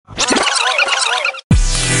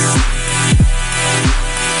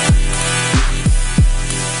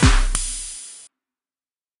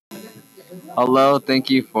Hello,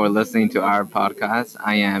 thank you for listening to our podcast.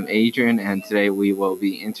 I am Adrian, and today we will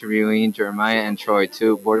be interviewing Jeremiah and Troy,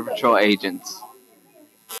 two Border Patrol agents.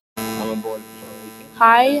 I'm a Border Patrol agent.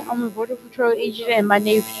 Hi, I'm a Border Patrol agent, and my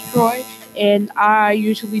name is Troy, and I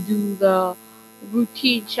usually do the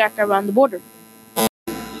routine check around the border.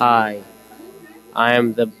 Hi, I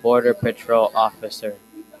am the Border Patrol officer.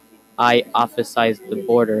 I officize the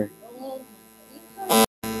border.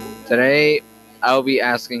 Today, I'll be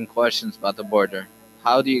asking questions about the border.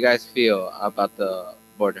 How do you guys feel about the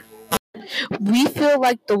border? We feel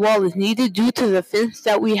like the wall is needed due to the fence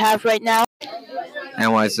that we have right now.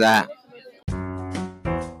 And why is that?